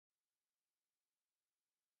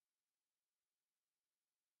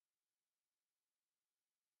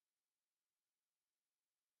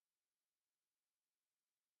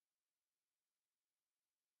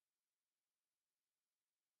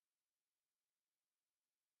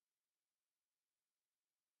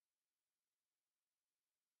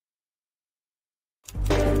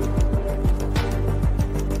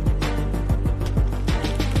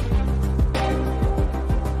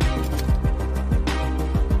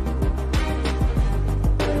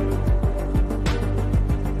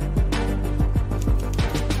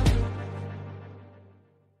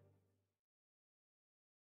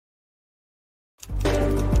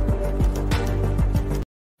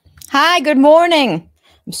Hi, good morning.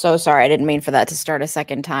 I'm so sorry. I didn't mean for that to start a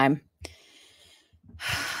second time.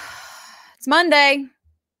 It's Monday.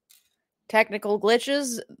 Technical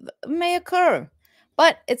glitches may occur,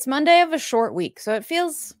 but it's Monday of a short week, so it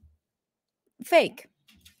feels fake.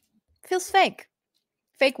 Feels fake.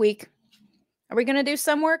 Fake week. Are we going to do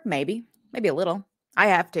some work? Maybe. Maybe a little. I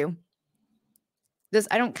have to.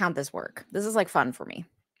 I don't count this work. This is like fun for me.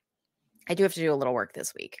 I do have to do a little work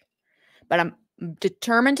this week, but I'm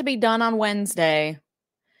determined to be done on Wednesday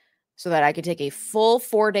so that I could take a full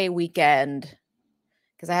 4-day weekend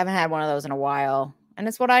because I haven't had one of those in a while. And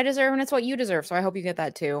it's what I deserve and it's what you deserve. So I hope you get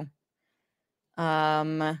that too.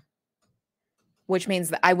 Which means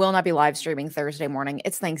that I will not be live streaming Thursday morning.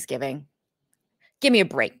 It's Thanksgiving. Give me a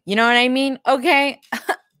break. You know what I mean? Okay.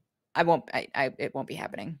 It won't be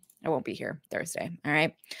happening. I won't be here Thursday. All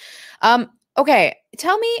right. Okay.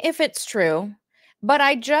 Tell me if it's true, but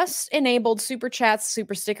I just enabled super chats,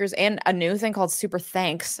 super stickers, and a new thing called super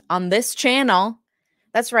thanks on this channel.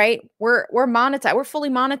 That's right. We're monetized. We're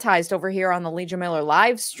fully monetized over here on the Legion Miller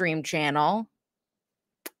live stream channel.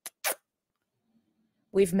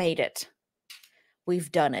 We've made it.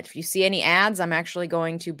 We've done it. If you see any ads, I'm actually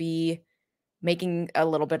going to be making a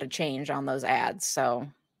little bit of change on those ads. So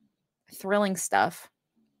thrilling stuff.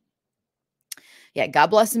 Yeah, God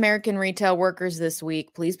bless American retail workers this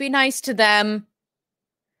week. Please be nice to them.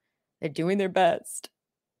 They're doing their best.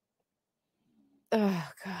 Oh,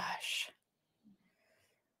 gosh.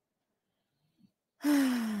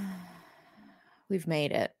 We've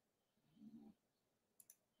made it.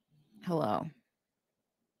 Hello.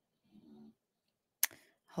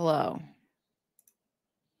 Hello.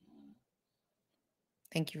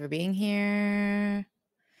 Thank you for being here.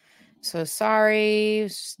 So sorry,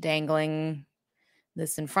 just dangling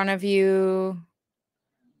this in front of you.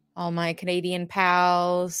 All my Canadian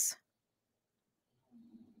pals.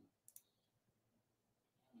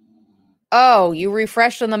 Oh, you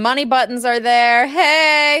refreshed and the money buttons are there.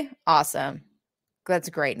 Hey, awesome. That's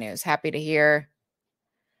great news. Happy to hear.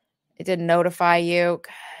 It didn't notify you.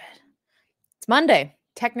 God. It's Monday.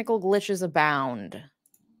 Technical glitches abound.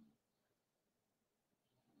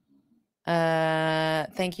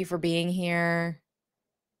 Thank you for being here.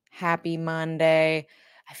 Happy Monday.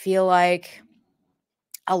 I feel like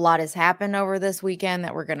a lot has happened over this weekend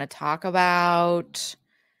that we're going to talk about.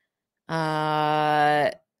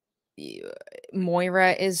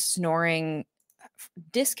 Moira is snoring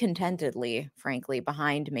discontentedly, frankly,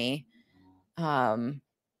 behind me. Sometimes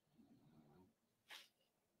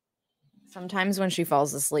when she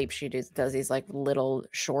falls asleep, she does these like little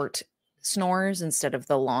short snores instead of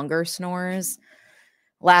the longer snores.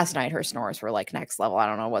 Last night, her snores were like next level. I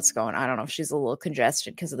don't know what's going on. I don't know if she's a little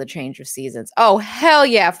congested because of the change of seasons. Oh, hell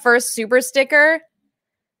yeah. First super sticker.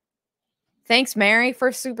 Thanks, Mary.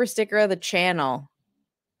 First super sticker of the channel.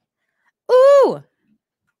 Ooh.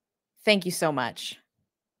 Thank you so much.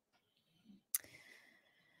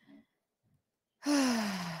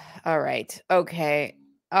 All right. Okay.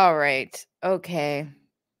 All right. Okay.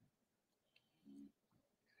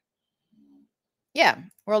 Yeah.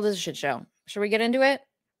 World is a shit show. Should we get into it?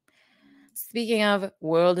 Speaking of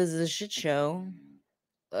world is a shit show,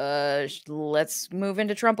 let's move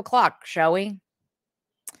into Trump o'clock, shall we?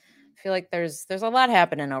 I feel like there's a lot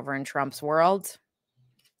happening over in Trump's world.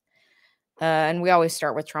 And we always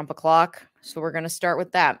start with Trump o'clock. So we're going to start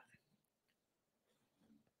with that.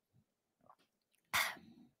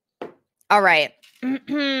 All right.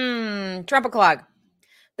 Trump o'clock.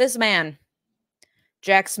 This man,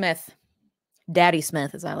 Jack Smith, Daddy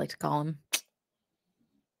Smith, as I like to call him.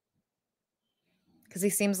 Because he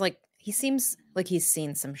seems like he's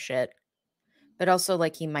seen some shit, but also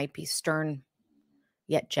like he might be stern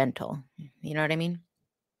yet gentle. You know what I mean?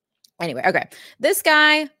 Anyway, okay. This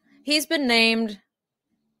guy, he's been named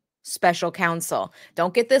special counsel.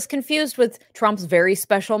 Don't get this confused with Trump's very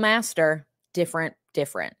special master. Different.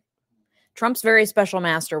 Trump's very special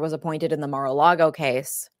master was appointed in the Mar-a-Lago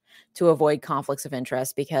case to avoid conflicts of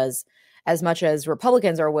interest because as much as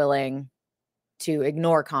Republicans are willing to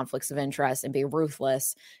ignore conflicts of interest and be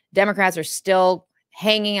ruthless, Democrats are still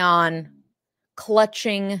hanging on,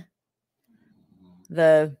 clutching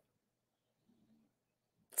the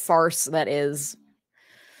farce that is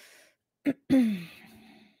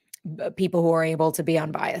people who are able to be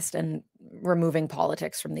unbiased and removing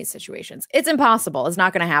politics from these situations. It's impossible. It's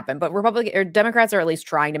not going to happen. But Democrats are at least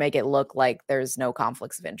trying to make it look like there's no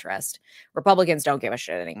conflicts of interest. Republicans don't give a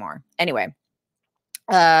shit anymore. Anyway,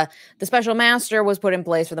 the special master was put in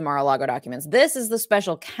place for the Mar-a-Lago documents. This is the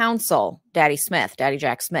special counsel, Daddy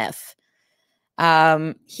Jack Smith.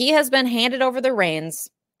 He has been handed over the reins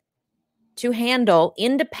to handle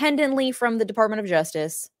independently from the Department of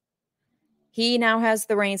Justice. He now has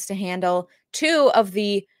the reins to handle 2 of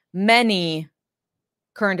the many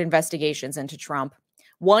current investigations into Trump,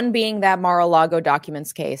 one being that Mar-a-Lago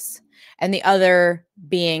documents case, and the other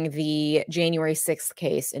being the January 6th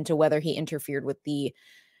case into whether he interfered with the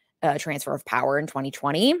transfer of power in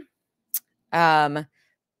 2020. The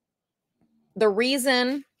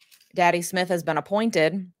reason Daddy Smith has been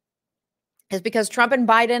appointed is because Trump and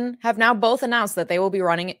Biden have now both announced that they will be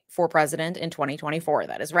running for president in 2024.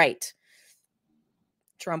 That is right.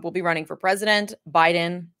 Trump will be running for president.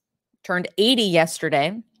 Biden turned 80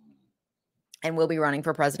 yesterday and will be running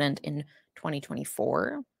for president in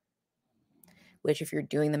 2024, which, if you're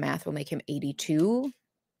doing the math, will make him 82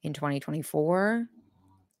 in 2024,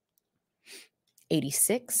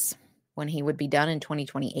 86 when he would be done in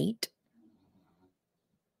 2028.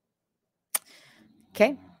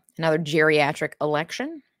 Okay, another geriatric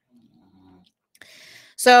election.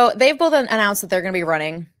 So they've both announced that they're going to be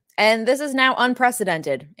running, and this is now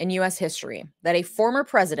unprecedented in U.S. history, that a former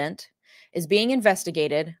president is being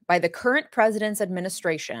investigated by the current president's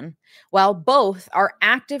administration while both are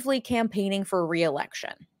actively campaigning for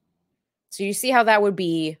re-election. So you see how that would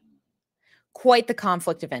be quite the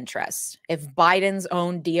conflict of interest if Biden's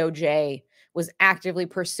own DOJ was actively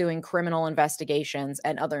pursuing criminal investigations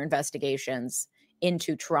and other investigations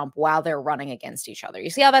into Trump while they're running against each other.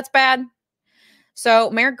 You see how that's bad?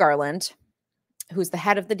 So Merrick Garland, who's the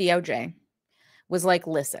head of the DOJ, was like,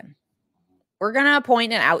 listen, we're going to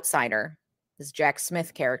appoint an outsider, this Jack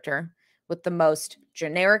Smith character, with the most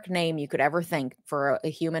generic name you could ever think for a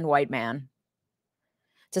human white man,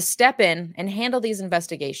 to step in and handle these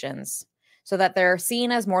investigations so that they're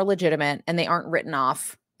seen as more legitimate and they aren't written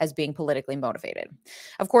off as being politically motivated.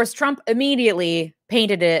 Of course, Trump immediately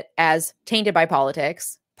painted it as tainted by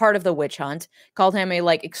politics, part of the witch hunt, called him a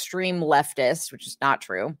extreme leftist, which is not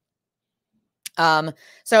true. So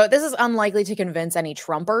this is unlikely to convince any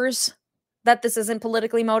Trumpers that this isn't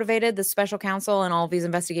politically motivated, this special counsel and all of these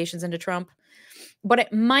investigations into Trump. But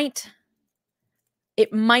it might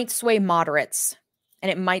sway moderates, and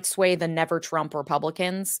it might sway the never Trump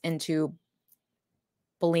Republicans into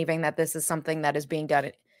believing that this is something that is being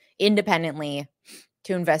done independently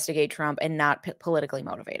to investigate Trump and not politically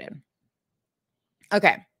motivated.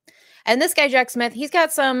 Okay. And this guy, Jack Smith, he's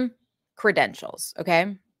got some credentials,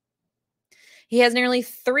 okay? He has nearly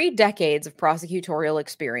 3 decades of prosecutorial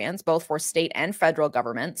experience, both for state and federal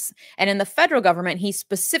governments. And in the federal government, he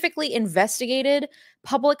specifically investigated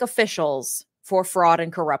public officials for fraud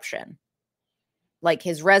and corruption. Like,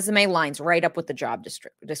 his resume lines right up with the job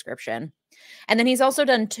description. And then he's also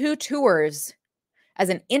done 2 tours as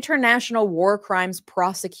an international war crimes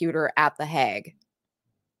prosecutor at The Hague.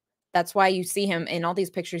 That's why you see him in all these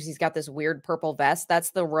pictures. He's got this weird purple vest.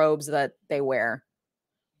 That's the robes that they wear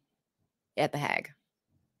at The Hague.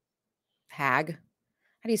 Hague?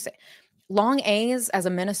 How do you say? Long A's as a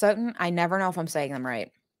Minnesotan, I never know if I'm saying them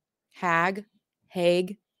right. Hague,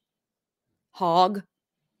 Hague, Hog.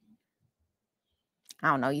 I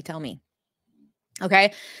don't know. You tell me.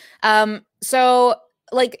 Okay. So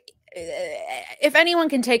if anyone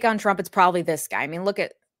can take on Trump, it's probably this guy. I mean, look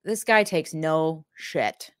at this guy, takes no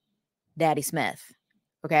shit. Daddy Smith.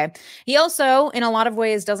 Okay. He also, in a lot of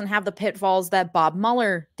ways, doesn't have the pitfalls that Bob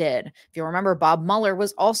Mueller did. If you remember, Bob Mueller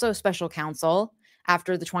was also special counsel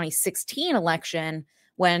after the 2016 election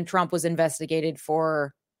when Trump was investigated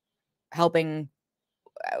for helping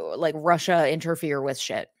Russia interfere with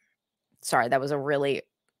shit. Sorry, that was a really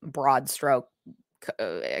broad stroke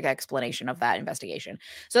explanation of that investigation.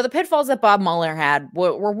 So the pitfalls that Bob Mueller had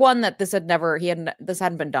were one that this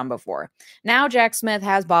hadn't been done before. Now Jack Smith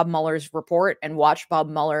has Bob Mueller's report and watched Bob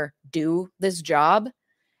Mueller do this job,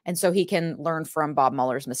 and so he can learn from Bob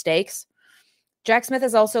Mueller's mistakes. Jack Smith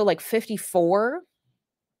is also 54.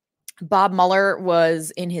 Bob Mueller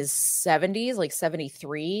was in his 70s,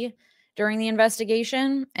 73 during the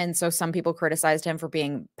investigation, and so some people criticized him for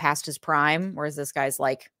being past his prime, whereas this guy's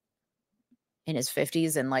in his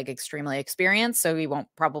 50s and extremely experienced, so he won't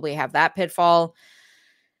probably have that pitfall.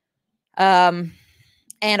 And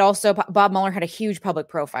also Bob Mueller had a huge public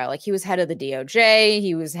profile. He was head of the DOJ,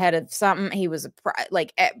 he was head of something, he was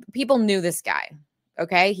people knew this guy.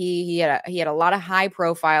 Okay, he had a lot of high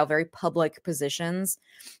profile, very public positions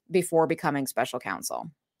before becoming special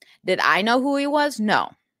counsel. Did I know who he was?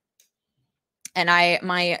 No. And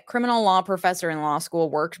my criminal law professor in law school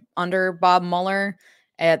worked under Bob Mueller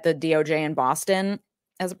at the DOJ in Boston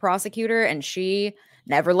as a prosecutor, and she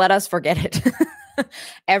never let us forget it.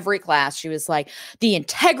 Every class, she was like, the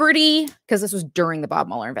integrity, because this was during the Bob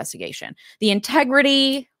Mueller investigation, the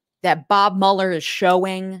integrity that Bob Mueller is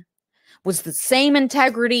showing was the same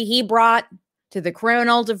integrity he brought to the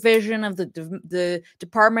criminal division of the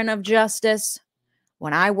Department of Justice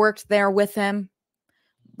when I worked there with him.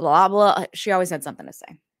 Blah, blah. She always had something to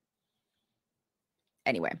say.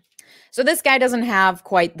 Anyway, so this guy doesn't have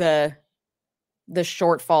quite the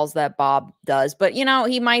shortfalls that Bob does, but you know,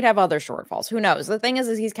 he might have other shortfalls. Who knows? The thing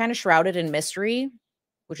is he's kind of shrouded in mystery,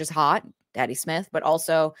 which is hot, Daddy Smith, but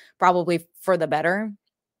also probably for the better.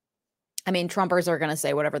 I mean, Trumpers are going to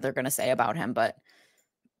say whatever they're going to say about him, but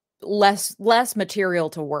less material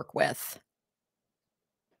to work with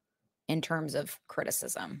in terms of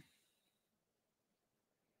criticism.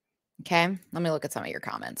 Okay, let me look at some of your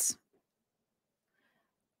comments.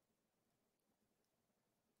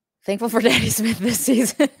 Thankful for Daddy Smith this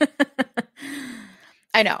season.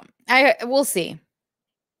 I know. We'll see.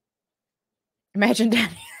 Imagine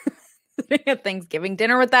Daddy at Thanksgiving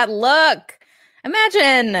dinner with that look.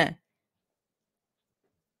 Imagine.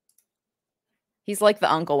 He's like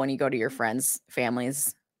the uncle when you go to your friend's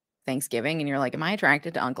family's Thanksgiving and you're like, am I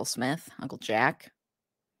attracted to Uncle Smith, Uncle Jack?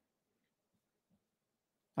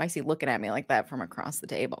 Why is he looking at me like that from across the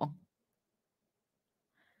table?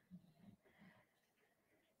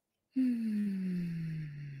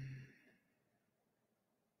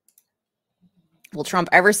 Will Trump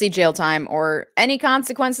ever see jail time or any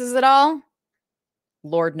consequences at all?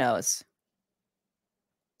 Lord knows.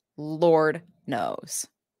 Lord knows.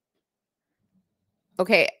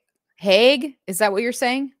 Okay. Haig, is that what you're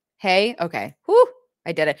saying? Hey, okay. Whew,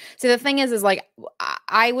 I did it. See, the thing is like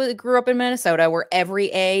I grew up in Minnesota where every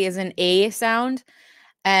A is an A sound.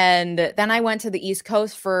 And then I went to the East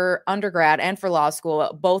Coast for undergrad and for law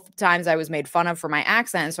school. Both times I was made fun of for my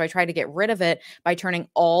accent. So I tried to get rid of it by turning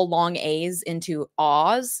all long A's into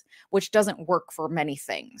A's, which doesn't work for many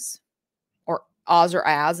things. Or A's or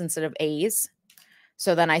as instead of A's.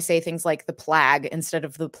 So then I say things like the plague instead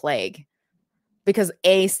of the plague. Because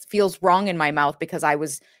A feels wrong in my mouth because I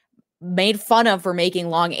was made fun of for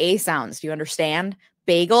making long A sounds. Do you understand?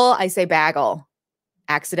 Bagel, I say bagel.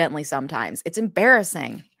 Accidentally sometimes. It's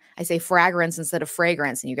embarrassing. I say fragrance instead of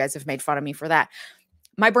fragrance, and you guys have made fun of me for that.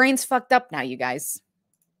 My brain's fucked up now, you guys.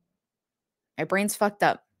 My brain's fucked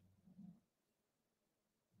up.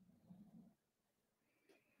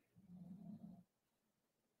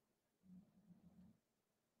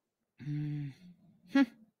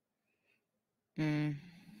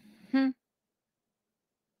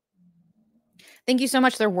 Thank you so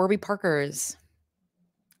much. They're Warby Parkers.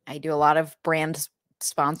 I do a lot of brand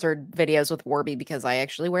sponsored videos with Warby because I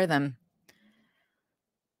actually wear them.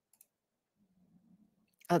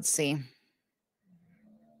 Let's see.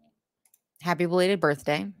 Happy belated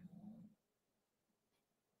birthday.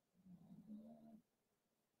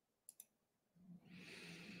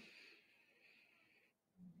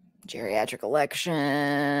 Geriatric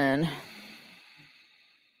election.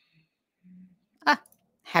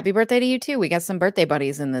 Happy birthday to you too. We got some birthday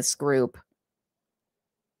buddies in this group.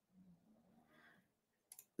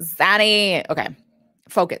 Zaddy. Okay.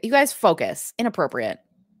 Focus. You guys focus. Inappropriate.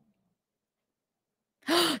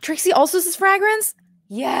 Trixie also says fragrance?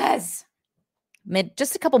 Yes.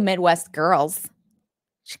 Just a couple Midwest girls.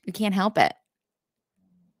 We can't help it.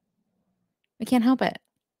 We can't help it.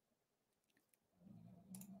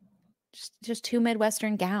 Just two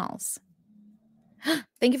Midwestern gals.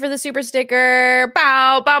 Thank you for the super sticker.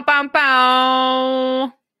 Bow, bow, bow,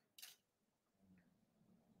 bow.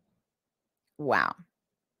 Wow.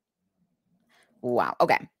 Wow.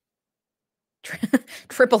 Okay.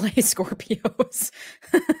 AAA Scorpios.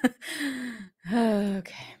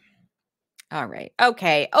 Okay. All right.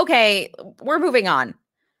 Okay. Okay. We're moving on.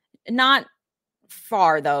 Not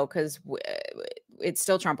far, though, because it's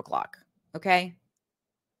still Trump o'clock. Okay.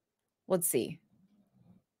 Let's see.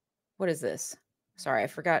 What is this? Sorry, I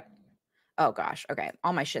forgot. Oh, gosh. Okay.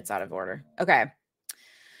 All my shit's out of order. Okay.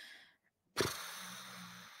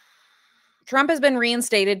 Trump has been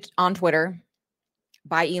reinstated on Twitter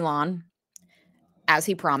by Elon, as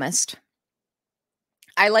he promised.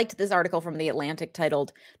 I liked this article from The Atlantic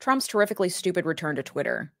titled, Trump's Terrifically Stupid Return to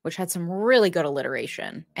Twitter, which had some really good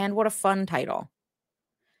alliteration. And what a fun title.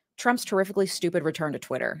 Trump's Terrifically Stupid Return to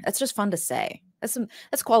Twitter. That's just fun to say.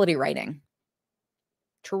 That's quality writing.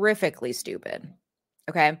 Terrifically stupid.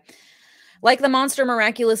 Okay. Like the monster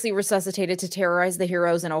miraculously resuscitated to terrorize the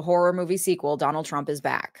heroes in a horror movie sequel, Donald Trump is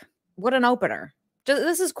back. What an opener.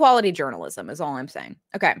 This is quality journalism, is all I'm saying.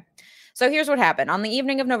 Okay. So here's what happened. On the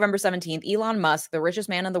evening of November 17th, Elon Musk, the richest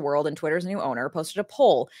man in the world and Twitter's new owner, posted a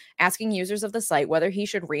poll asking users of the site whether he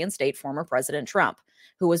should reinstate former President Trump,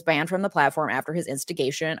 who was banned from the platform after his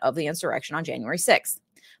instigation of the insurrection on January 6th.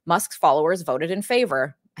 Musk's followers voted in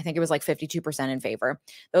favor, I think it was like 52% in favor,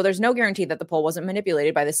 though there's no guarantee that the poll wasn't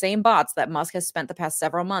manipulated by the same bots that Musk has spent the past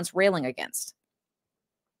several months railing against.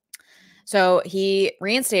 So he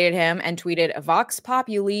reinstated him and tweeted Vox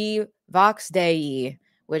Populi Vox Dei,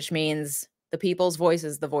 which means the people's voice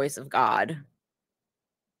is the voice of God.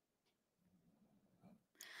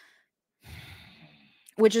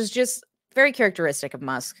 Which is just very characteristic of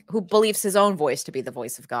Musk, who believes his own voice to be the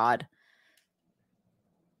voice of God.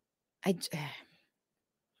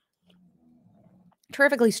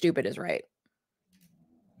 Terrifically stupid is right.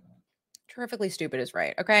 Terrifically stupid is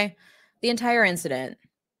right, okay? The entire incident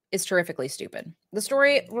is terrifically stupid. The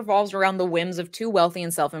story revolves around the whims of two wealthy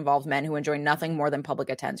and self-involved men who enjoy nothing more than public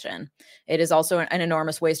attention. It is also an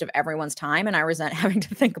enormous waste of everyone's time, and I resent having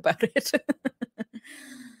to think about it.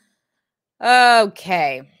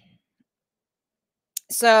 Okay.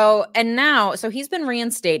 So he's been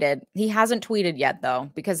reinstated. He hasn't tweeted yet, though,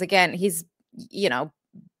 because again, he's,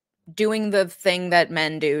 doing the thing that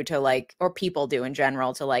men do to like, or people do in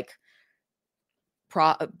general to like,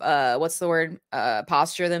 what's the word?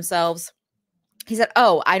 Posture themselves. He said,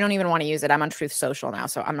 "Oh, I don't even want to use it. I'm on Truth Social now,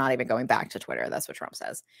 so I'm not even going back to Twitter." That's what Trump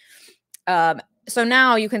says. So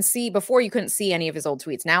now you can see, before you couldn't see any of his old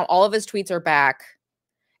tweets. Now all of his tweets are back,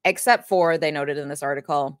 except for, they noted in this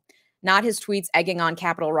article, not his tweets egging on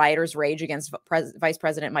Capitol rioters' rage against Vice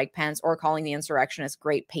President Mike Pence or calling the insurrectionists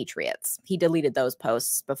great patriots. He deleted those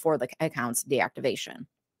posts before the account's deactivation.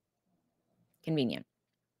 Convenient.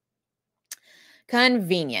 And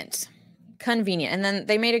then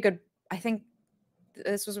they made a good, I think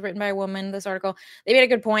this was written by a woman, this article. They made a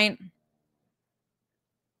good point.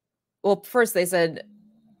 Well, first they said,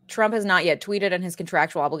 Trump has not yet tweeted on his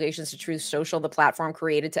contractual obligations to Truth Social. The platform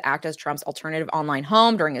created to act as Trump's alternative online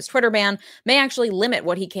home during his Twitter ban may actually limit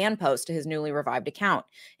what he can post to his newly revived account.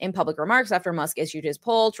 In public remarks after Musk issued his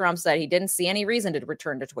poll, Trump said he didn't see any reason to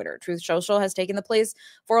return to Twitter. Truth Social has taken the place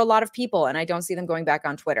for a lot of people, and I don't see them going back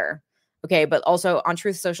on Twitter. Okay, but also on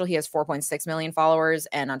Truth Social, he has 4.6 million followers,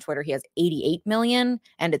 and on Twitter, he has 88 million,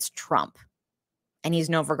 and it's Trump. And he's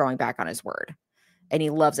known for going back on his word, and he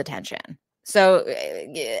loves attention. So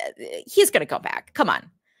he's going to go back. Come on.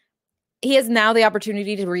 He has now the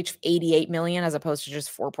opportunity to reach 88 million as opposed to just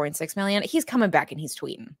 4.6 million. He's coming back and he's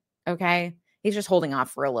tweeting. Okay. He's just holding off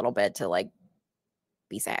for a little bit to like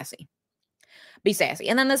be sassy.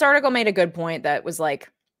 And then this article made a good point that was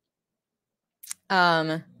like,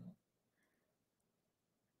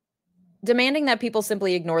 demanding that people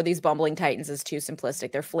simply ignore these bumbling titans is too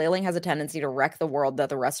simplistic. Their flailing has a tendency to wreck the world that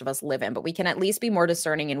the rest of us live in, but we can at least be more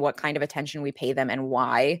discerning in what kind of attention we pay them and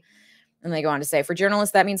why. And they go on to say, for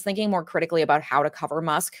journalists, that means thinking more critically about how to cover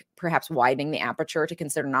Musk, perhaps widening the aperture to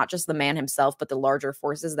consider not just the man himself, but the larger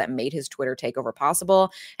forces that made his Twitter takeover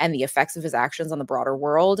possible and the effects of his actions on the broader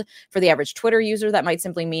world. For the average Twitter user, that might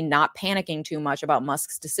simply mean not panicking too much about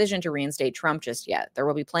Musk's decision to reinstate Trump just yet. There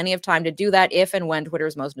will be plenty of time to do that if and when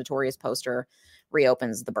Twitter's most notorious poster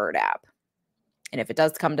reopens the Bird app. And if it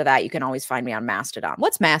does come to that, you can always find me on Mastodon.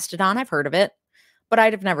 What's Mastodon? I've heard of it, but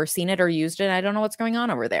I've never seen it or used it. I don't know what's going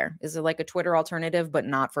on over there. Is it like a Twitter alternative, but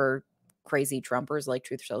not for crazy Trumpers like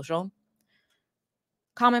Truth Social?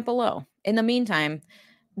 Comment below. In the meantime,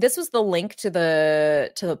 this was the link to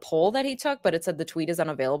the poll that he took, but it said the tweet is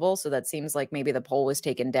unavailable. So that seems like maybe the poll was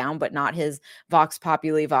taken down, but not his Vox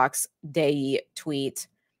Populi Vox Dei tweet.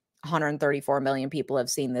 134 million people have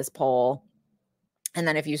seen this poll. And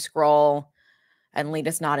then if you scroll and lead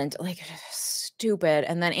us not into like stupid.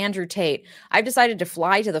 And then Andrew Tate, I've decided to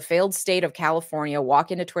fly to the failed state of California,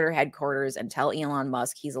 walk into Twitter headquarters and tell Elon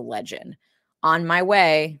Musk he's a legend. On my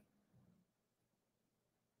way.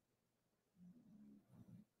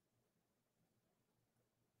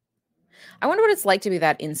 I wonder what it's like to be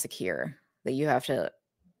that insecure that you have to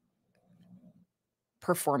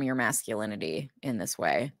perform your masculinity in this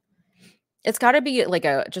way. It's got to be like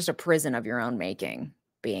just a prison of your own making,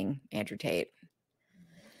 being Andrew Tate.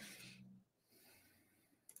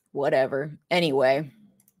 Whatever. Anyway,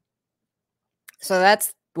 so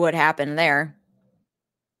that's what happened there.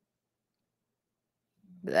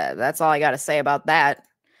 That's all I got to say about that.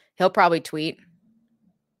 He'll probably tweet.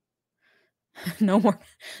 No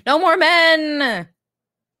more men.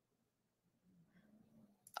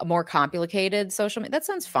 A more complicated social media. That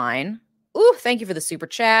sounds fine. Ooh, thank you for the super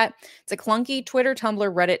chat. It's a clunky Twitter,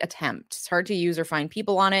 Tumblr, Reddit attempt. It's hard to use or find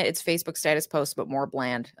people on it. It's Facebook status posts, but more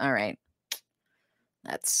bland. All right.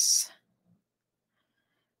 That's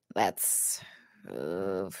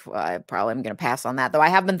I probably am going to pass on that, though. I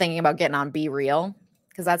have been thinking about getting on Be Real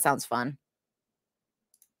because that sounds fun.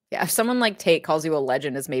 Yeah, if someone like Tate calls you a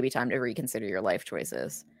legend, it's maybe time to reconsider your life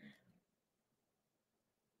choices.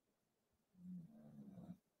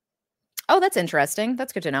 Oh, that's interesting.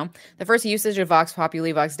 That's good to know. The first usage of Vox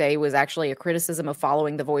Populi, Vox Dei was actually a criticism of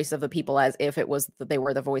following the voice of the people as if it was that they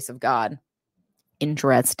were the voice of God.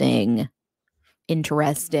 Interesting.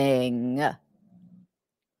 Interesting.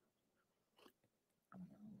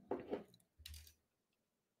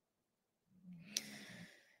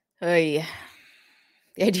 Oy.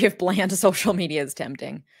 The idea of bland social media is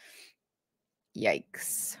tempting.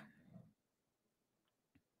 Yikes.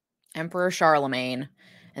 Emperor Charlemagne.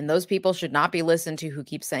 And those people should not be listened to who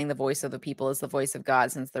keep saying the voice of the people is the voice of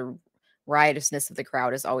God, since the riotousness of the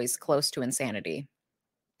crowd is always close to insanity.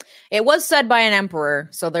 It was said by an emperor,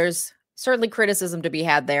 so there's certainly criticism to be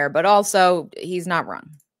had there, but also he's not wrong.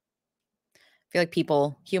 I feel like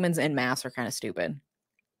humans en masse are kind of stupid.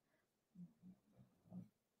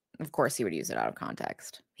 Of course, he would use it out of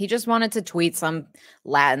context. He just wanted to tweet some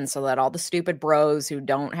Latin so that all the stupid bros who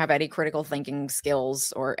don't have any critical thinking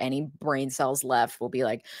skills or any brain cells left will be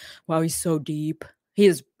like, wow, he's so deep. He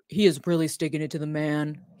is really sticking it to the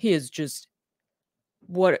man. He's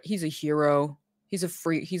a hero. He's a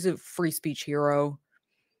free speech hero.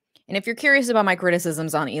 And if you're curious about my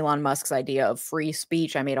criticisms on Elon Musk's idea of free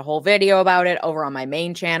speech, I made a whole video about it over on my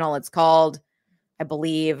main channel. It's called, I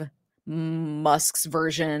believe, Elon's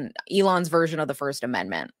version of the First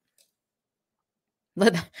Amendment.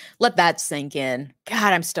 Let that sink in.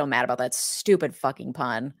 God, I'm still mad about that stupid fucking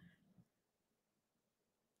pun.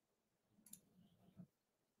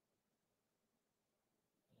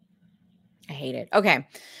 I hate it. Okay.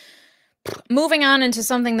 Moving on into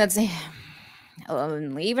something that's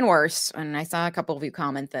even worse. And I saw a couple of you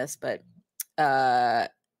comment this, but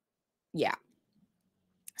yeah.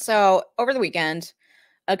 So over the weekend,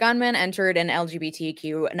 a gunman entered an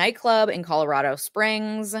LGBTQ nightclub in Colorado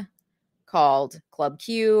Springs called Club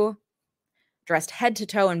Q, dressed head to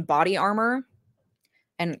toe in body armor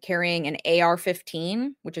and carrying an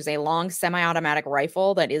AR-15, which is a long semi-automatic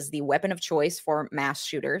rifle that is the weapon of choice for mass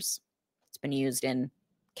shooters. It's been used in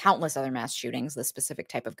countless other mass shootings, this specific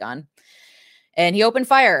type of gun. And he opened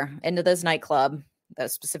fire into this nightclub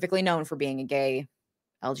that's specifically known for being a gay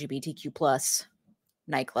LGBTQ plus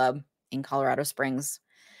nightclub in Colorado Springs.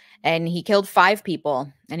 And he killed 5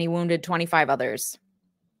 people and he wounded 25 others.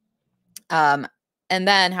 And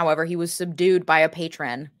then, however, he was subdued by a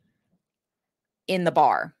patron in the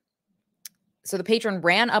bar. So the patron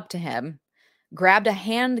ran up to him, grabbed a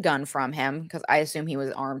handgun from him, because I assume he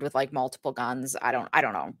was armed with like multiple guns. I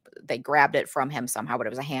don't know. They grabbed it from him somehow, but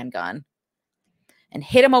it was a handgun, and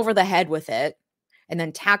hit him over the head with it, and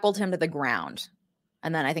then tackled him to the ground.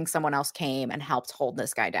 And then I think someone else came and helped hold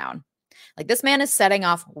this guy down. Like, this man is setting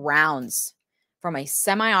off rounds from a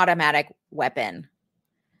semi-automatic weapon.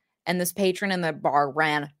 And this patron in the bar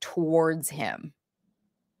ran towards him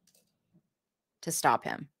to stop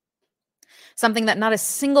him. Something that not a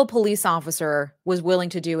single police officer was willing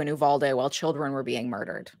to do in Uvalde while children were being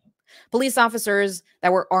murdered. Police officers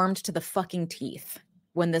that were armed to the fucking teeth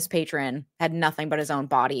when this patron had nothing but his own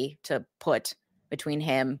body to put between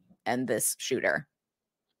him and this shooter.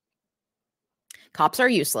 Cops are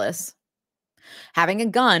useless. Having a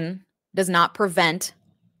gun does not prevent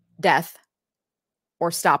death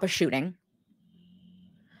or stop a shooting.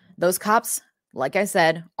 Those cops, like I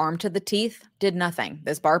said, armed to the teeth, did nothing.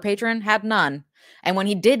 This bar patron had none. And when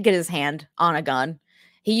he did get his hand on a gun,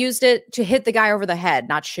 he used it to hit the guy over the head,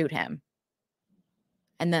 not shoot him,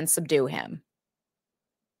 and then subdue him.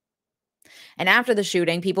 And after the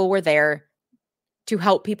shooting, people were there to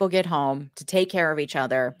help people get home, to take care of each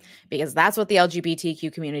other, because that's what the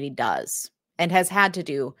LGBTQ community does and has had to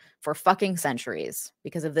do for fucking centuries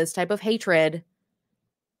because of this type of hatred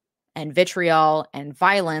and vitriol and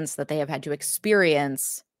violence that they have had to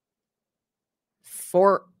experience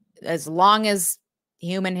for as long as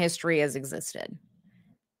human history has existed.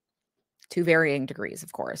 To varying degrees,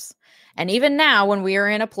 of course. And even now, when we are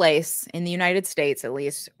in a place, in the United States at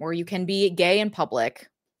least, where you can be gay in public,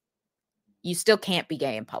 you still can't be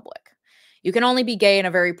gay in public. You can only be gay in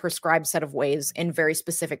a very prescribed set of ways in very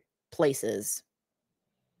specific places.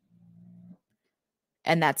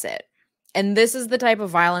 And that's it. And this is the type of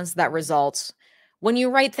violence that results when you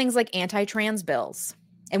write things like anti-trans bills,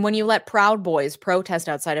 and when you let Proud Boys protest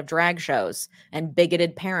outside of drag shows and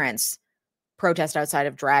bigoted parents protest outside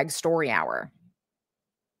of drag story hour.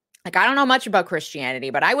 Like, I don't know much about Christianity,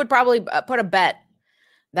 but I would probably put a bet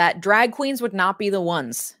that drag queens would not be the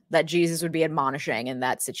ones that Jesus would be admonishing in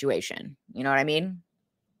that situation. You know what I mean?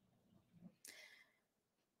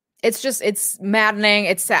 It's maddening.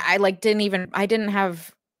 I didn't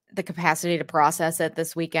have the capacity to process it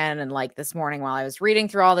this weekend. And like this morning while I was reading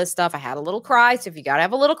through all this stuff, I had a little cry. So if you got to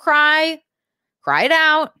have a little cry, cry it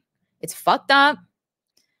out. It's fucked up.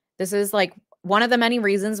 This is like one of the many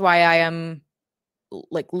reasons why I am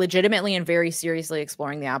like legitimately and very seriously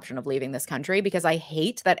exploring the option of leaving this country, because I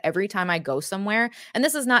hate that every time I go somewhere, and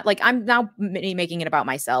this is not like I'm now making it about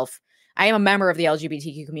myself. I am a member of the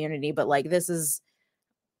LGBTQ community, but like this is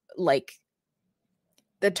like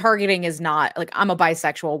the targeting is not like I'm a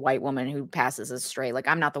bisexual white woman who passes as straight. Like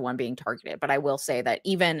I'm not the one being targeted, but I will say that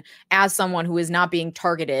even as someone who is not being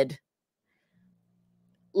targeted,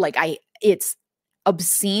 like it's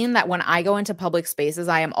obscene that when I go into public spaces,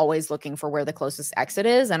 I am always looking for where the closest exit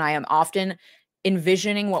is. And I am often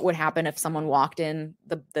envisioning what would happen if someone walked in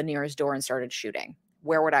the nearest door and started shooting.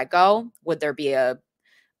 Where would I go? Would there be a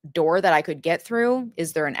door that I could get through?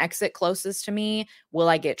 Is there an exit closest to me? Will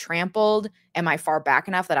I get trampled? Am I far back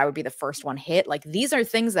enough that I would be the first one hit? Like these are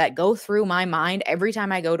things that go through my mind every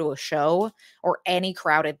time I go to a show or any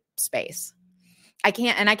crowded space. I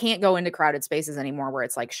can't go into crowded spaces anymore where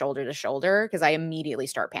it's like shoulder to shoulder because I immediately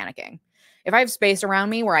start panicking. If I have space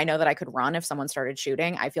around me where I know that I could run if someone started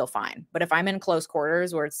shooting, I feel fine. But if I'm in close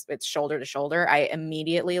quarters where it's shoulder to shoulder, I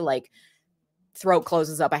immediately like throat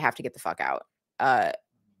closes up. I have to get the fuck out. And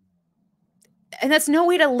that's no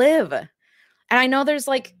way to live. And I know there's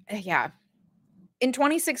like, yeah. In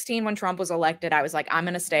 2016, when Trump was elected, I was like, I'm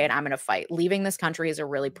going to stay and I'm going to fight. Leaving this country is a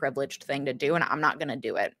really privileged thing to do, and I'm not going to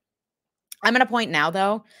do it. I'm at a point now,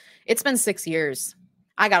 though. It's been 6 years.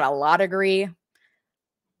 I got a law degree.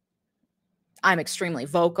 I'm extremely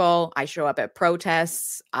vocal. I show up at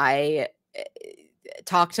protests. I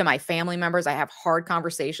talk to my family members. I have hard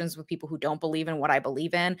conversations with people who don't believe in what I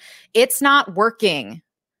believe in. It's not working.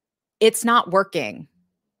 It's not working.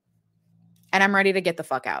 And I'm ready to get the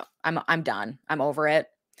fuck out. I'm done. I'm over it.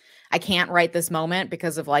 I can't write this moment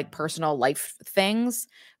because of like personal life things,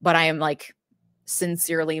 but I am like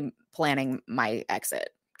sincerely planning my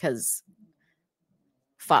exit because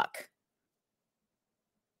fuck.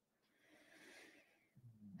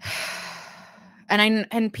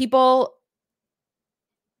 And people,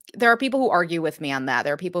 there are people who argue with me on that.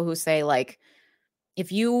 There are people who say like,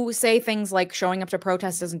 if you say things like showing up to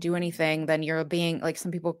protests doesn't do anything, then you're being like, some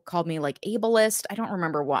people called me like ableist. I don't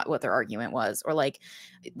remember what their argument was, or like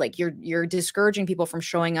you're discouraging people from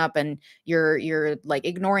showing up, and you're like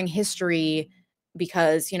ignoring history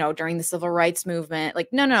because, you know, during the civil rights movement, like,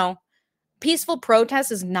 no, peaceful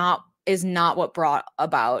protest is not what brought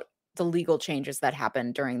about the legal changes that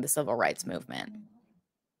happened during the civil rights movement.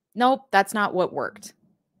 Nope, that's not what worked.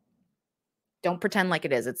 Don't pretend like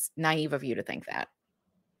it is. It's naive of you to think that.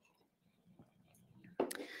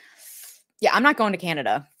 Yeah, I'm not going to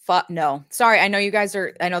Canada. Fuck no. Sorry, I know you guys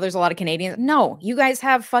are, I know there's a lot of Canadians. No, you guys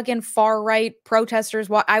have fucking far right protesters.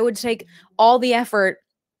 What I would take all the effort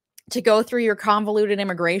to go through your convoluted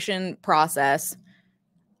immigration process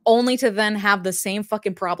only to then have the same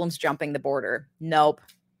fucking problems jumping the border. Nope.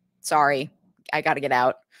 Sorry. I got to get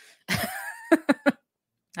out.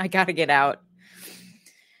 I got to get out.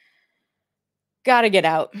 Got to get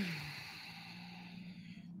out.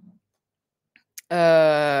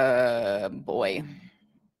 Boy.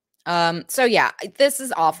 So yeah, this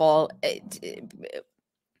is awful.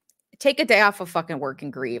 Take a day off of fucking work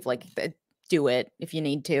and grieve. Like, do it if you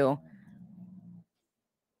need to.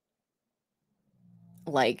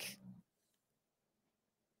 Like,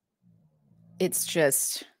 it's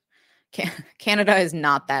just, Canada is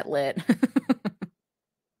not that lit.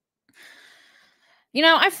 You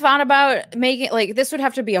know, I've thought about making, like, this would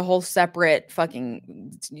have to be a whole separate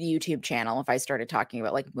fucking YouTube channel if I started talking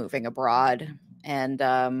about, like, moving abroad. And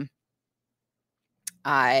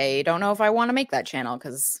I don't know if I want to make that channel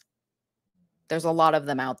because there's a lot of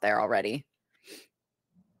them out there already.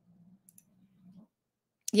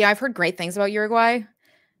 Yeah, I've heard great things about Uruguay.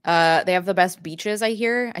 They have the best beaches, I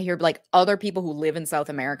hear. I hear, like, other people who live in South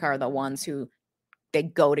America are the ones who, they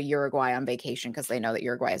go to Uruguay on vacation because they know that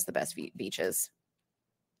Uruguay has the best beaches.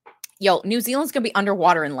 Yo, New Zealand's going to be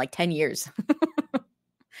underwater in like 10 years.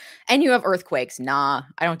 And you have earthquakes. Nah,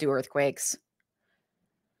 I don't do earthquakes.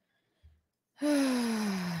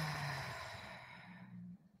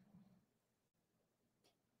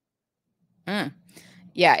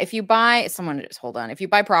 Yeah, if you buy, someone just hold on. If you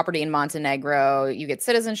buy property in Montenegro, you get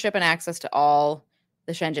citizenship and access to all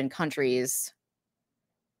the Schengen countries.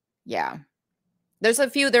 Yeah. There's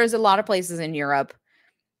a lot of places in Europe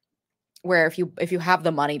where if you have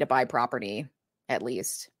the money to buy property, at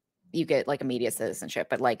least you get like immediate citizenship.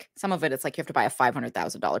 But like some of it, it's like you have to buy a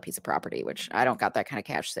 $500,000 piece of property, which I don't got that kind of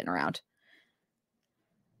cash sitting around.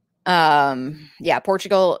 Yeah,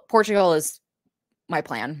 Portugal is my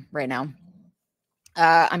plan right now.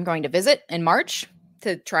 I'm going to visit in March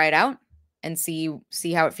to try it out and see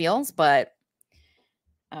how it feels, but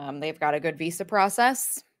they've got a good visa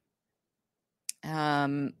process.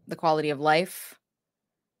 The quality of life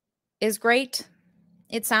is great.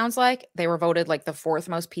 It sounds like they were voted like the 4th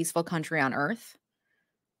most peaceful country on earth.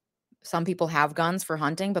 Some people have guns for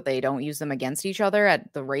hunting, but they don't use them against each other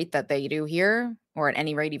at the rate that they do here, or at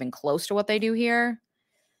any rate even close to what they do here.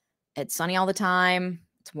 It's sunny all the time.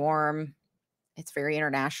 It's warm. It's very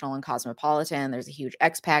international and cosmopolitan. There's a huge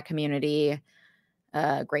expat community,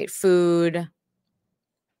 great food,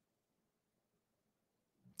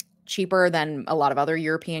 cheaper than a lot of other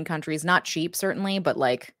European countries. Not cheap, certainly, but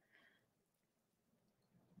like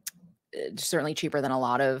certainly cheaper than a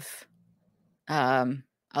lot of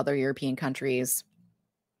other European countries.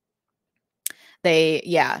 They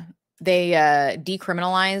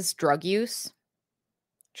decriminalized drug use,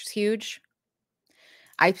 which is huge.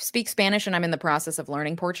 I speak Spanish and I'm in the process of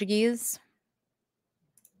learning Portuguese.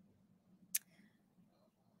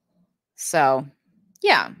 So,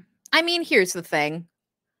 yeah. I mean, here's the thing.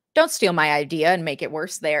 Don't steal my idea and make it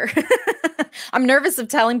worse there. I'm nervous of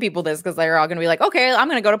telling people this because they're all going to be like, okay, I'm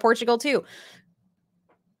going to go to Portugal too.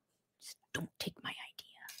 Just don't take my idea.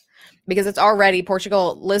 Because it's already,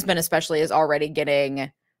 Portugal, Lisbon especially, is already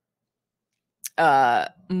getting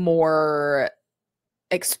more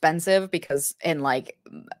expensive because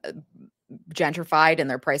gentrified, and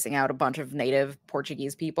they're pricing out a bunch of native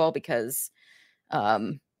Portuguese people because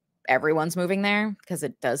everyone's moving there because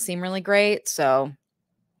it does seem really great. So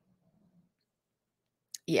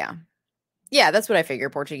yeah, that's what I figure.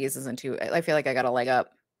 Portuguese isn't too, I feel like I got a leg up.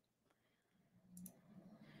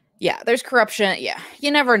 Yeah, there's corruption. Yeah,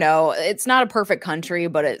 you never know. It's not a perfect country,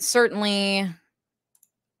 but it certainly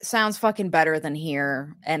sounds fucking better than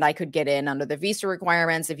here. And I could get in under the visa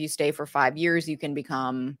requirements. If you stay for 5 years, you can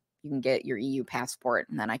get your EU passport,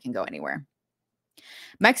 and then I can go anywhere.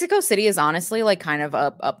 Mexico City is honestly like kind of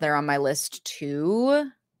up there on my list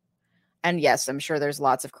too. And yes, I'm sure there's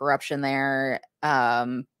lots of corruption there.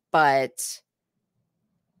 But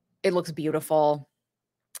it looks beautiful.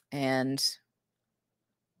 And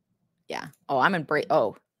yeah.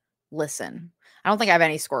 Oh, listen. I don't think I have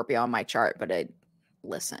any Scorpio on my chart, but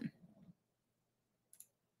listen.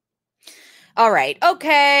 All right.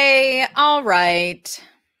 Okay. All right.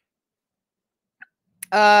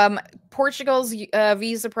 Portugal's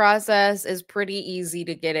visa process is pretty easy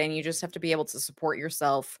to get in. You just have to be able to support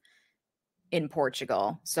yourself in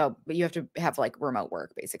Portugal. So, but you have to have like remote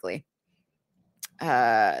work basically.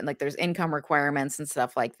 And like there's income requirements and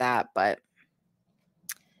stuff like that, but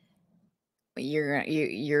I'd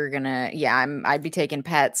be taking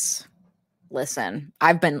pets. Listen,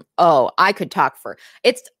 I could talk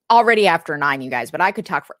it's already after 9, you guys, but I could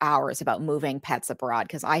talk for hours about moving pets abroad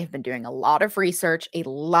because I have been doing a lot of research.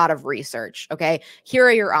 Okay. Here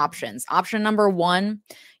are your options. Option number 1,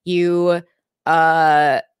 you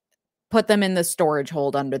put them in the storage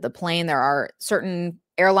hold under the plane. There are certain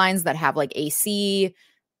airlines that have like AC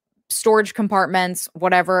storage compartments,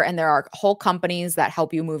 whatever. And there are whole companies that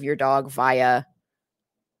help you move your dog via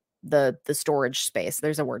the storage space.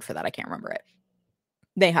 There's a word for that. I can't remember it.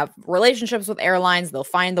 They have relationships with airlines. They'll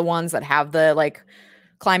find the ones that have the like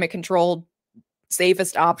climate controlled,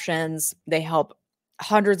 safest options. They help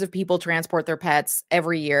hundreds of people transport their pets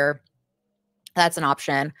every year. That's an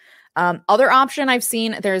option. Other option I've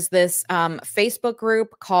seen, there's this Facebook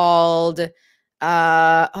group called,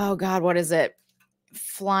 oh God, what is it?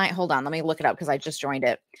 Hold on, let me look it up because I just joined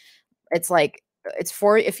it. It's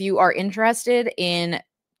for if you are interested in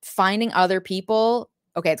finding other people.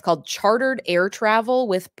 Okay, it's called Chartered Air Travel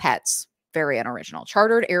with Pets. Very unoriginal.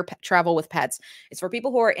 Chartered Air Travel with Pets. It's for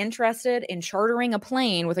people who are interested in chartering a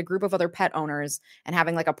plane with a group of other pet owners and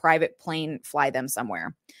having like a private plane fly them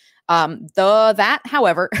somewhere. That,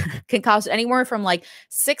 however, can cost anywhere from like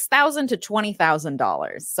 $6,000 to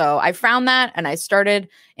 $20,000. So I found that and I started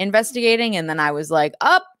investigating, and then I was like,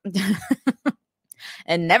 up,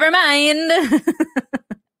 and never mind.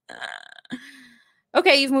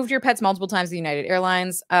 Okay, you've moved your pets multiple times to United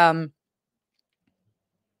Airlines. So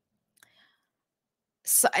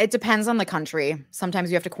it depends on the country. Sometimes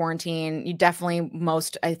you have to quarantine. You definitely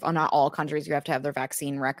not all countries, you have to have their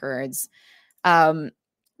vaccine records.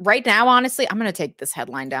 Right now, honestly, I'm going to take this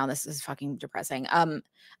headline down. This is fucking depressing.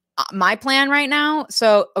 My plan right now.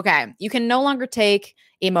 So, okay, you can no longer take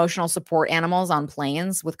emotional support animals on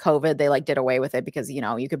planes with COVID. They like did away with it because,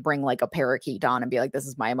 you could bring like a parakeet on and be like, this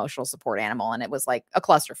is my emotional support animal. And it was like a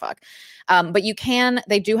clusterfuck. But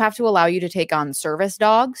they do have to allow you to take on service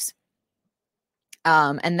dogs.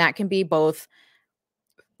 And that can be both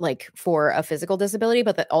like for a physical disability,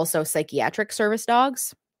 but also psychiatric service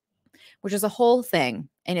dogs, which is a whole thing.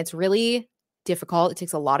 And it's really difficult. It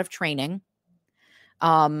takes a lot of training.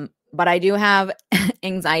 But I do have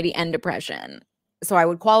anxiety and depression. So I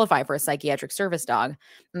would qualify for a psychiatric service dog,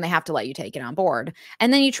 and they have to let you take it on board.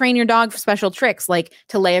 And then you train your dog for special tricks, like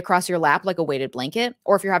to lay across your lap like a weighted blanket,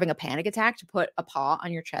 or if you're having a panic attack, to put a paw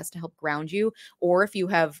on your chest to help ground you. Or if you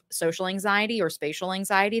have social anxiety or spatial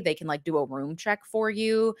anxiety, they can like do a room check for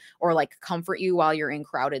you or like comfort you while you're in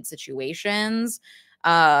crowded situations.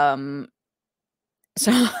 So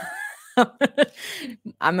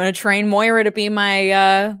I'm going to train Moira to be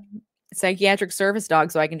my psychiatric service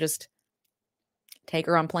dog so I can just take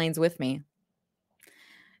her on planes with me.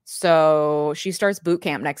 So she starts boot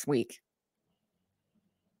camp next week.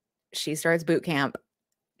 She starts boot camp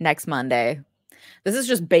next Monday. This is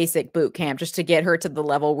just basic boot camp, just to get her to the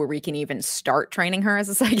level where we can even start training her as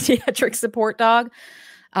a psychiatric support dog.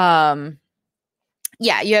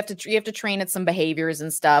 Yeah, you have to train at some behaviors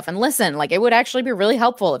and stuff. And listen, like, it would actually be really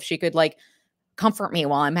helpful if she could like comfort me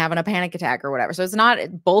while I'm having a panic attack or whatever. So it's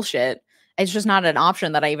not bullshit. It's just not an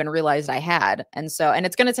option that I even realized I had. And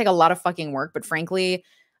it's going to take a lot of fucking work, but frankly,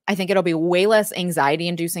 I think it'll be way less anxiety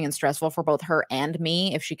inducing and stressful for both her and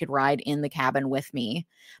me if she could ride in the cabin with me.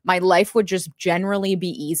 My life would just generally be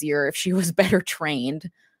easier if she was better trained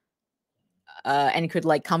and could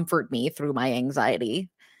like comfort me through my anxiety.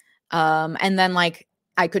 And then like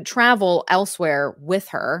I could travel elsewhere with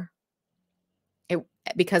her.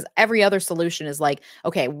 Because every other solution is like,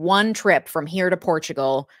 okay, one trip from here to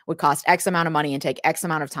Portugal would cost X amount of money and take X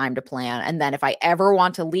amount of time to plan. And then if I ever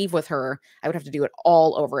want to leave with her, I would have to do it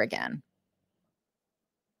all over again.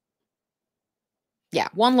 Yeah,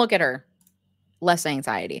 one look at her, less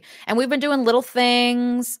anxiety. And we've been doing little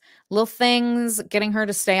things, getting her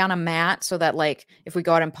to stay on a mat so that like if we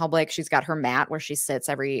go out in public, she's got her mat where she sits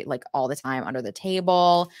all the time under the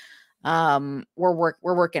table. We're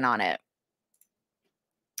working on it.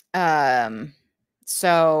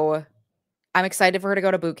 So I'm excited for her to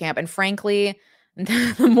go to boot camp. And frankly,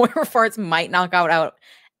 the Moira farts might knock out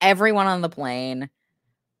everyone on the plane.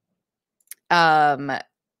 But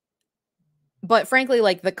frankly,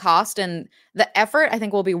 like the cost and the effort, I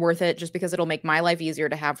think will be worth it just because it'll make my life easier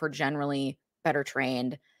to have her generally better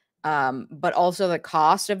trained. But also the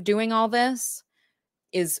cost of doing all this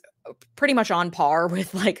is pretty much on par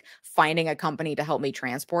with like finding a company to help me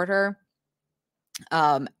transport her.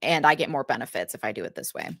 And I get more benefits if I do it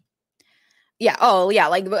this way. Yeah. Oh, yeah.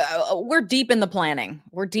 Like we're deep in the planning.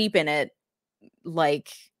 We're deep in it.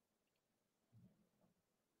 Like,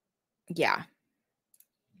 yeah.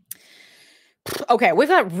 Okay, we've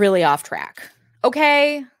got really off track.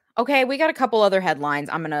 Okay, we got a couple other headlines.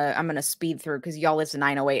 I'm gonna speed through because y'all live to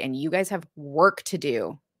 908 and you guys have work to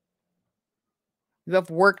do. You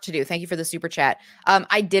have work to do. Thank you for the super chat.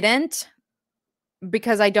 I didn't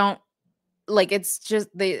because I don't. Like, it's just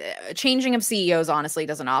the changing of CEOs honestly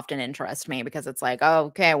doesn't often interest me because it's like, oh,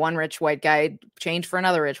 okay, one rich white guy changed for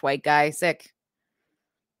another rich white guy, sick.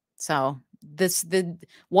 So the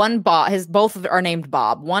one Bob, both are named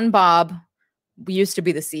Bob. One Bob used to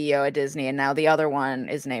be the CEO at Disney, and now the other one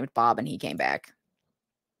is named Bob, and he came back.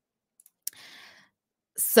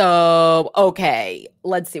 So, okay,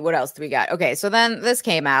 let's see. What else do we got? Okay, so then this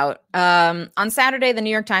came out. On Saturday, the New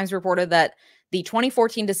York Times reported that the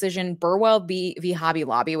 2014 decision, Burwell v. Hobby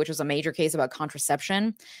Lobby, which was a major case about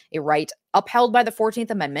contraception, a right upheld by the 14th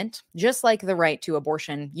Amendment, just like the right to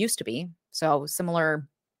abortion used to be. So similar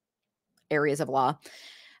areas of law.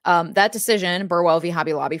 That decision, Burwell v.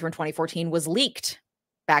 Hobby Lobby from 2014, was leaked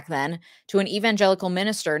back then to an evangelical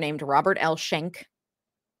minister named Robert L. Schenck.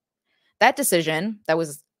 That decision, that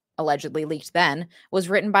was allegedly leaked then, was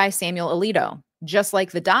written by Samuel Alito, just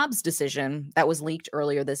like the Dobbs decision that was leaked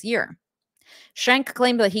earlier this year. Schenck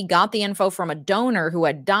claimed that he got the info from a donor who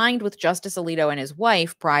had dined with Justice Alito and his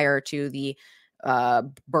wife prior to the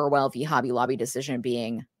Burwell v. Hobby Lobby decision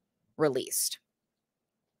being released.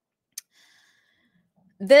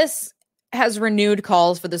 This has renewed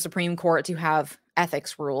calls for the Supreme Court to have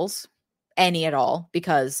ethics rules, any at all,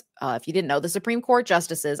 because if you didn't know, the Supreme Court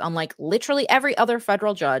justices, unlike literally every other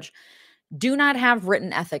federal judge, do not have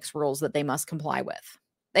written ethics rules that they must comply with.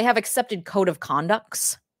 They have accepted code of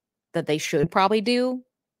conducts that they should probably do,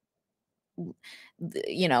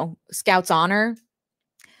 you know, Scouts honor.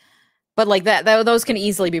 But like that those can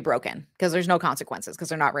easily be broken because there's no consequences because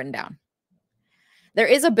they're not written down. There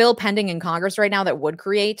is a bill pending in Congress right now that would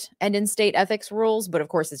create and instate ethics rules, but of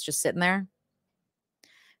course it's just sitting there.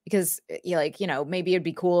 Because maybe it'd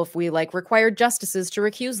be cool if we like required justices to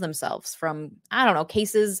recuse themselves from, I don't know,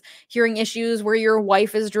 cases, hearing issues where your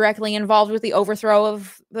wife is directly involved with the overthrow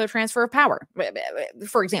of the transfer of power,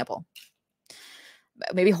 for example.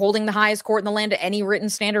 Maybe holding the highest court in the land to any written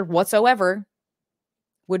standard whatsoever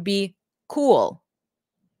would be cool.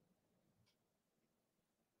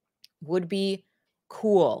 Would be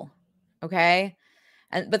Cool. Okay.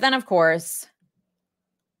 But then, of course,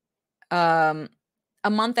 a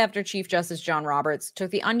month after Chief Justice John Roberts took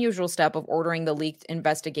the unusual step of ordering the leaked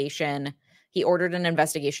investigation, he ordered an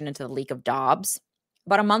investigation into the leak of Dobbs.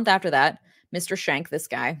 About a month after that, Mr. Schenck, this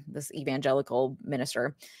guy, this evangelical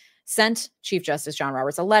minister, sent Chief Justice John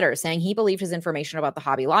Roberts a letter saying he believed his information about the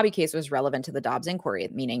Hobby Lobby case was relevant to the Dobbs inquiry,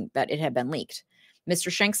 meaning that it had been leaked.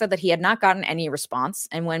 Mr. Schenck said that he had not gotten any response.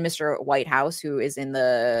 And when Mr. Whitehouse, who is in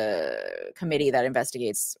the committee that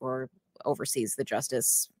investigates or oversees the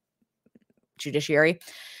justice judiciary,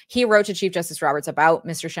 he wrote to Chief Justice Roberts about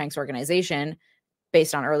Mr. Schenck's organization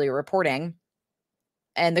based on earlier reporting.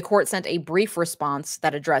 And the court sent a brief response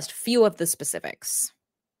that addressed few of the specifics.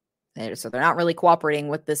 So they're not really cooperating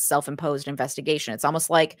with this self-imposed investigation. It's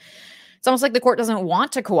almost like the court doesn't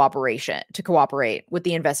want to cooperate with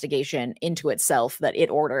the investigation into itself that it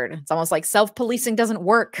ordered. It's almost like self-policing doesn't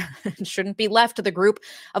work. It shouldn't be left to the group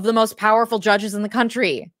of the most powerful judges in the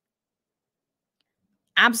country.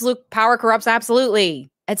 Absolute power corrupts absolutely,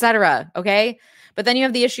 etc. Okay? But then you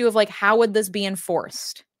have the issue of like, how would this be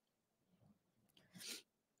enforced?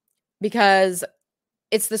 Because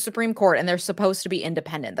it's the Supreme Court and they're supposed to be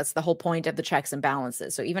independent. That's the whole point of the checks and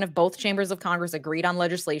balances. So even if both chambers of Congress agreed on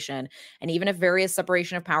legislation, and even if various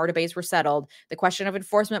separation of power debates were settled, the question of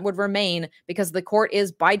enforcement would remain because the court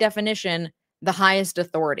is, by definition, the highest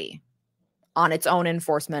authority on its own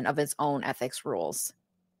enforcement of its own ethics rules.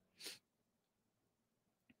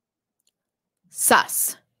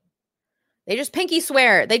 Sus. They just pinky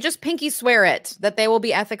swear it that they will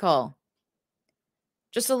be ethical.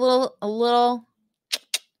 Just a little, well,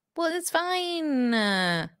 it's fine.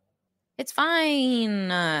 It's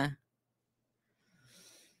fine.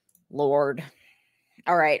 Lord.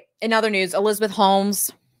 All right. In other news, Elizabeth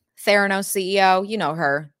Holmes, Theranos CEO, you know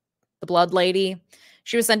her, the blood lady.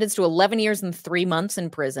 She was sentenced to 11 years and 3 months in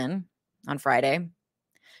prison on Friday.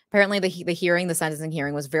 Apparently, the sentencing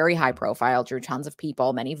hearing was very high profile, drew tons of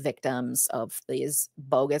people, many victims of these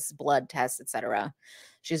bogus blood tests, etc.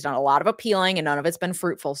 She's done a lot of appealing and none of it's been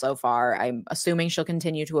fruitful so far. I'm assuming she'll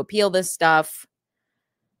continue to appeal this stuff.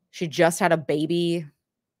 She just had a baby.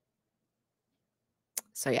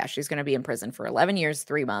 So yeah, she's going to be in prison for 11 years,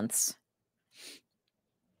 3 months.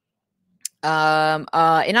 In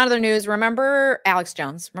other news, remember Alex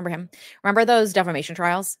Jones? Remember him? Remember those defamation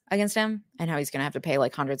trials against him and how he's going to have to pay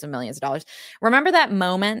like hundreds of millions of dollars? Remember that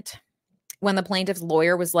moment when the plaintiff's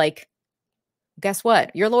lawyer was like, guess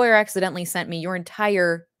what? Your lawyer accidentally sent me your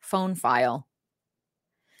entire phone file.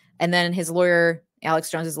 And then his lawyer, Alex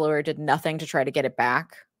Jones's lawyer, did nothing to try to get it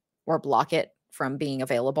back or block it from being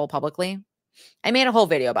available publicly. I made a whole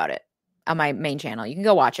video about it on my main channel. You can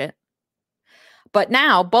go watch it. But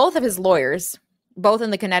now both of his lawyers, both in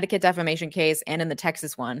the Connecticut defamation case and in the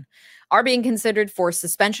Texas one, are being considered for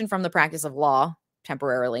suspension from the practice of law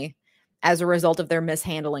temporarily as a result of their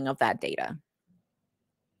mishandling of that data.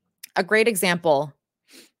 A great example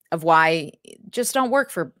of why just don't work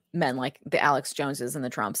for men like the Alex Joneses and the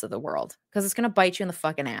Trumps of the world, because it's going to bite you in the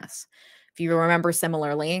fucking ass. If you remember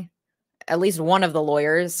similarly, at least one of the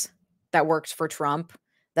lawyers that worked for Trump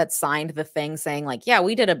that signed the thing saying like, yeah,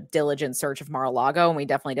 we did a diligent search of Mar-a-Lago and we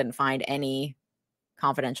definitely didn't find any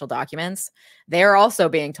confidential documents. They're also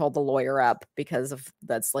being told to lawyer up because of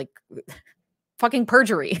that's like fucking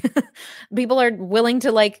perjury. People are willing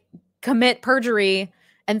to like commit perjury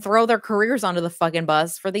and throw their careers onto the fucking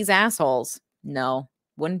bus for these assholes. No,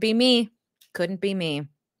 wouldn't be me. Couldn't be me.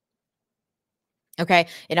 Okay.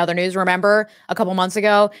 In other news, remember a couple months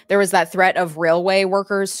ago, there was that threat of railway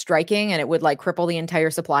workers striking and it would like cripple the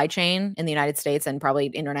entire supply chain in the United States and probably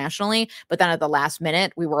internationally. But then at the last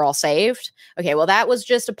minute, we were all saved. Okay. Well, that was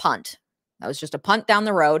just a punt. That was just a punt down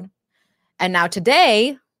the road. And now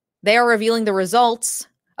today, they are revealing the results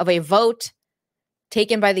of a vote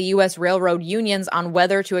taken by the U.S. railroad unions on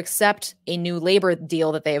whether to accept a new labor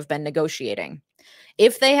deal that they have been negotiating.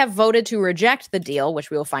 If they have voted to reject the deal, which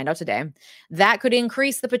we will find out today, that could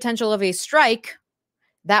increase the potential of a strike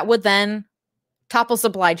that would then topple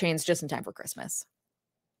supply chains just in time for Christmas.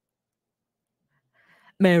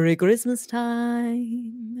 Merry Christmas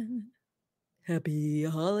time. Happy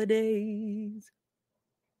holidays.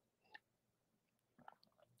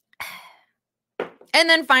 And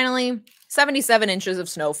then finally, 77 inches of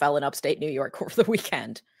snow fell in upstate New York over the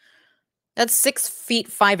weekend. That's 6 feet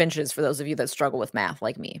 5 inches for those of you that struggle with math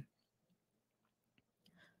like me.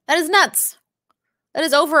 That is nuts. That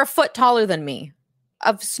is over a foot taller than me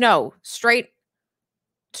of snow straight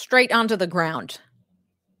onto the ground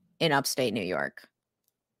in upstate New York.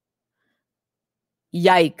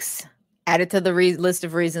 Yikes. Add it to the list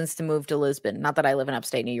of reasons to move to Lisbon. Not that I live in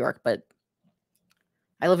upstate New York, but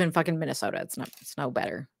I live in fucking Minnesota. It's no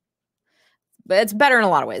better. But it's better in a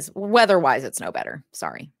lot of ways. Weather-wise, it's no better.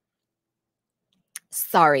 Sorry.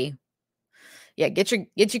 Yeah, get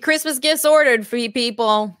your Christmas gifts ordered for you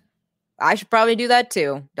people. I should probably do that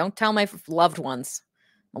too. Don't tell my loved ones.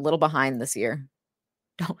 I'm a little behind this year.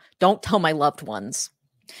 Don't tell my loved ones.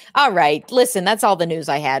 All right, listen, that's all the news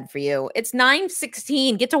I had for you. It's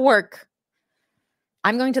 9:16. Get to work.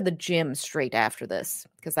 I'm going to the gym straight after this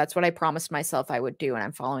because that's what I promised myself I would do, and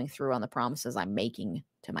I'm following through on the promises I'm making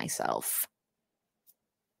to myself.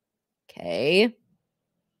 Okay.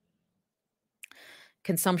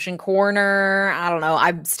 Consumption corner. I don't know.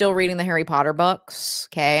 I'm still reading the Harry Potter books.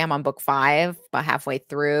 Okay. I'm on book 5, about halfway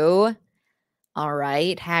through. All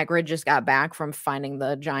right. Hagrid just got back from finding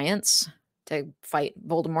the giants to fight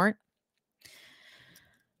Voldemort.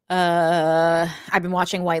 I've been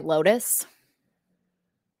watching White Lotus.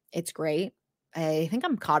 It's great. I think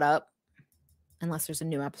I'm caught up, unless there's a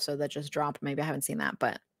new episode that just dropped. Maybe I haven't seen that,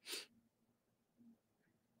 but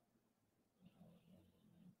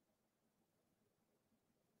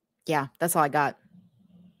yeah, that's all I got.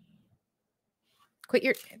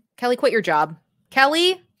 Kelly, quit your job.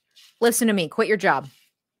 Kelly, listen to me. Quit your job.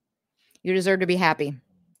 You deserve to be happy.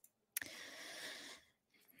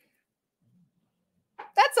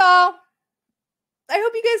 That's all. I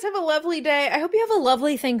hope you guys have a lovely day. I hope you have a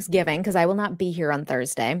lovely Thanksgiving because I will not be here on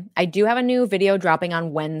Thursday. I do have a new video dropping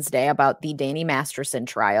on Wednesday about the Danny Masterson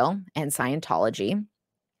trial and Scientology.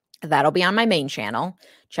 That'll be on my main channel.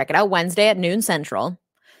 Check it out Wednesday at noon Central.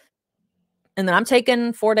 And then I'm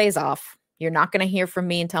taking 4 days off. You're not going to hear from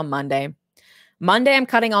me until Monday. Monday, I'm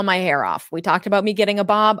cutting all my hair off. We talked about me getting a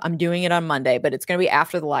bob. I'm doing it on Monday, but it's going to be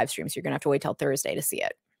after the live stream, so you're going to have to wait till Thursday to see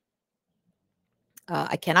it.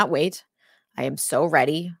 I cannot wait. I am so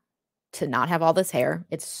ready to not have all this hair.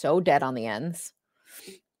 It's so dead on the ends.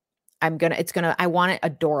 I want it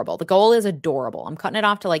adorable. The goal is adorable. I'm cutting it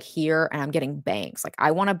off to like here and I'm getting bangs. Like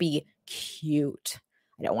I want to be cute.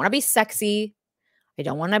 I don't want to be sexy. I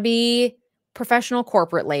don't want to be professional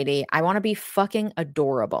corporate lady. I want to be fucking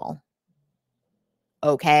adorable.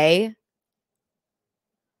 Okay.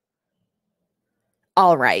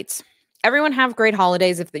 All right. Everyone have great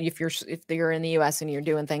holidays. If you're in the US and you're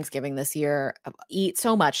doing Thanksgiving this year, eat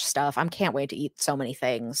so much stuff. I can't wait to eat so many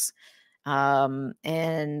things.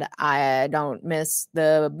 And I don't miss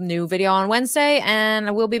the new video on Wednesday, and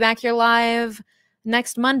I will be back here live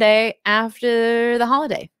next Monday after the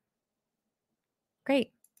holiday.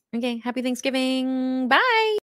 Great. Okay. Happy Thanksgiving. Bye.